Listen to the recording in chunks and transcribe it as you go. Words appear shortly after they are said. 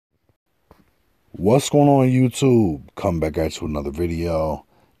What's going on YouTube? Come back at you with another video.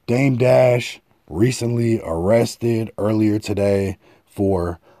 Dame Dash recently arrested earlier today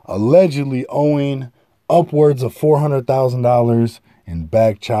for allegedly owing upwards of $400,000 in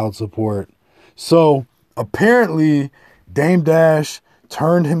back child support. So apparently Dame Dash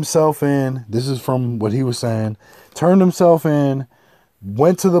turned himself in. This is from what he was saying. Turned himself in,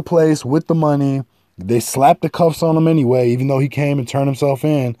 went to the place with the money. They slapped the cuffs on him anyway, even though he came and turned himself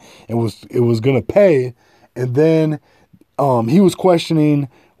in and was gonna pay. And then he was questioning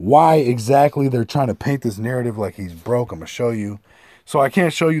why exactly they're trying to paint this narrative like he's broke. I'm gonna show you. So I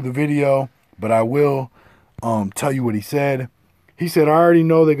can't show you the video, but I will tell you what he said. He said, I already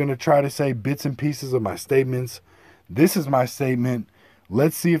know they're gonna try to say bits and pieces of my statements. This is my statement.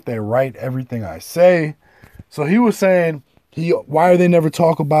 Let's see if they write everything I say. So he was saying, why do they never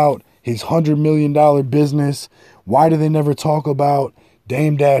talk about his $100 million business? Why do they never talk about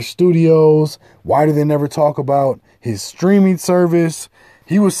Dame Dash Studios? Why do they never talk about his streaming service?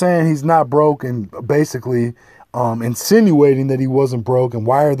 He was saying he's not broke and basically insinuating that he wasn't broke. And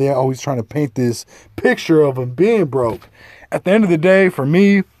why are they always trying to paint this picture of him being broke? At the end of the day, for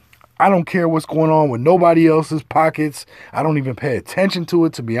me, I don't care what's going on with nobody else's pockets. I don't even pay attention to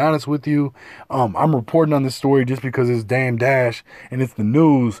it, to be honest with you. I'm reporting on this story just because it's Dame Dash and it's the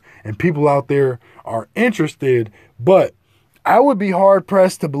news and people out there are interested. But I would be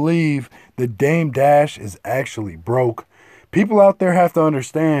hard-pressed to believe that Dame Dash is actually broke. People out there have to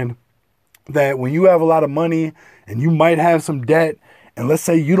understand that when you have a lot of money and you might have some debt, and let's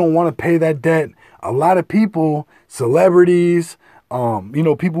say you don't want to pay that debt, a lot of people, celebrities,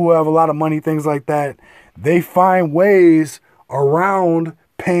 people who have a lot of money, things like that, they find ways around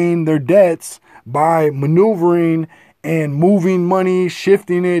paying their debts by maneuvering and moving money,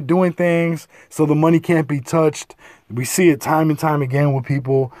 shifting it, doing things so the money can't be touched. We see it time and time again with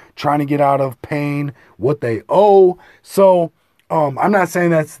people trying to get out of paying what they owe. So I'm not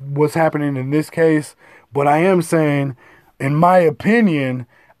saying that's what's happening in this case, but I am saying, in my opinion,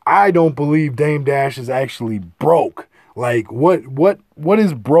 I don't believe Dame Dash is actually broke. Like, what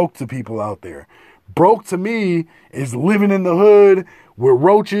is broke to people out there? Broke to me is living in the hood with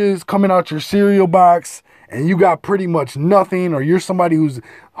roaches coming out your cereal box and you got pretty much nothing, or you're somebody who's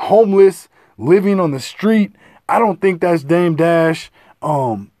homeless, living on the street. I don't think that's Dame Dash.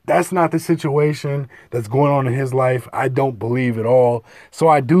 That's not the situation that's going on in his life. I don't believe at all. So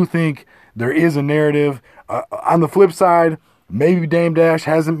I do think there is a narrative. On the flip side, maybe Dame Dash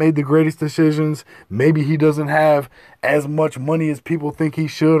hasn't made the greatest decisions. Maybe he doesn't have as much money as people think he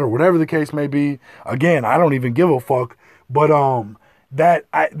should, or whatever the case may be. Again, I don't even give a fuck. But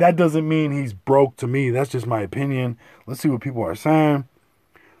that doesn't mean he's broke to me. That's just my opinion. Let's see what people are saying.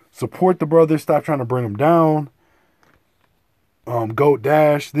 Support the brother. Stop trying to bring him down. Goat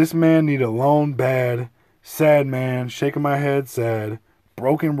Dash. This man need a loan bad. Sad man. Shaking my head sad.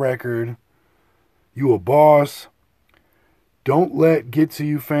 Broken record. You a boss. Don't let get to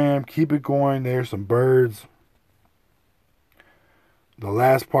you, fam. Keep it going. There's some birds. The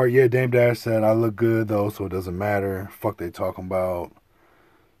last part, yeah, Dame Dash said, I look good, though, so it doesn't matter. Fuck they talking about.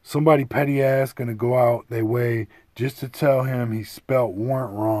 Somebody petty ass gonna go out their way just to tell him he spelt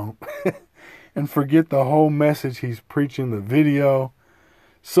warrant wrong and forget the whole message he's preaching the video.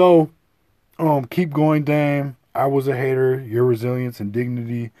 So, keep going, Dame. I was a hater. Your resilience and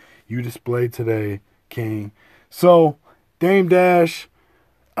dignity you displayed today, King. So, Dame Dash,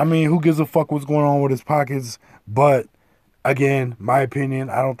 I mean, who gives a fuck what's going on with his pockets? But, again, my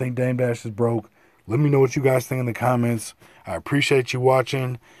opinion, I don't think Dame Dash is broke. Let me know what you guys think in the comments. I appreciate you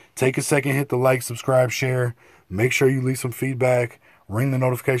watching. Take a second, hit the like, subscribe, share. Make sure you leave some feedback. Ring the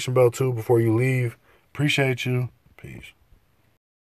notification bell, too, before you leave. Appreciate you. Peace.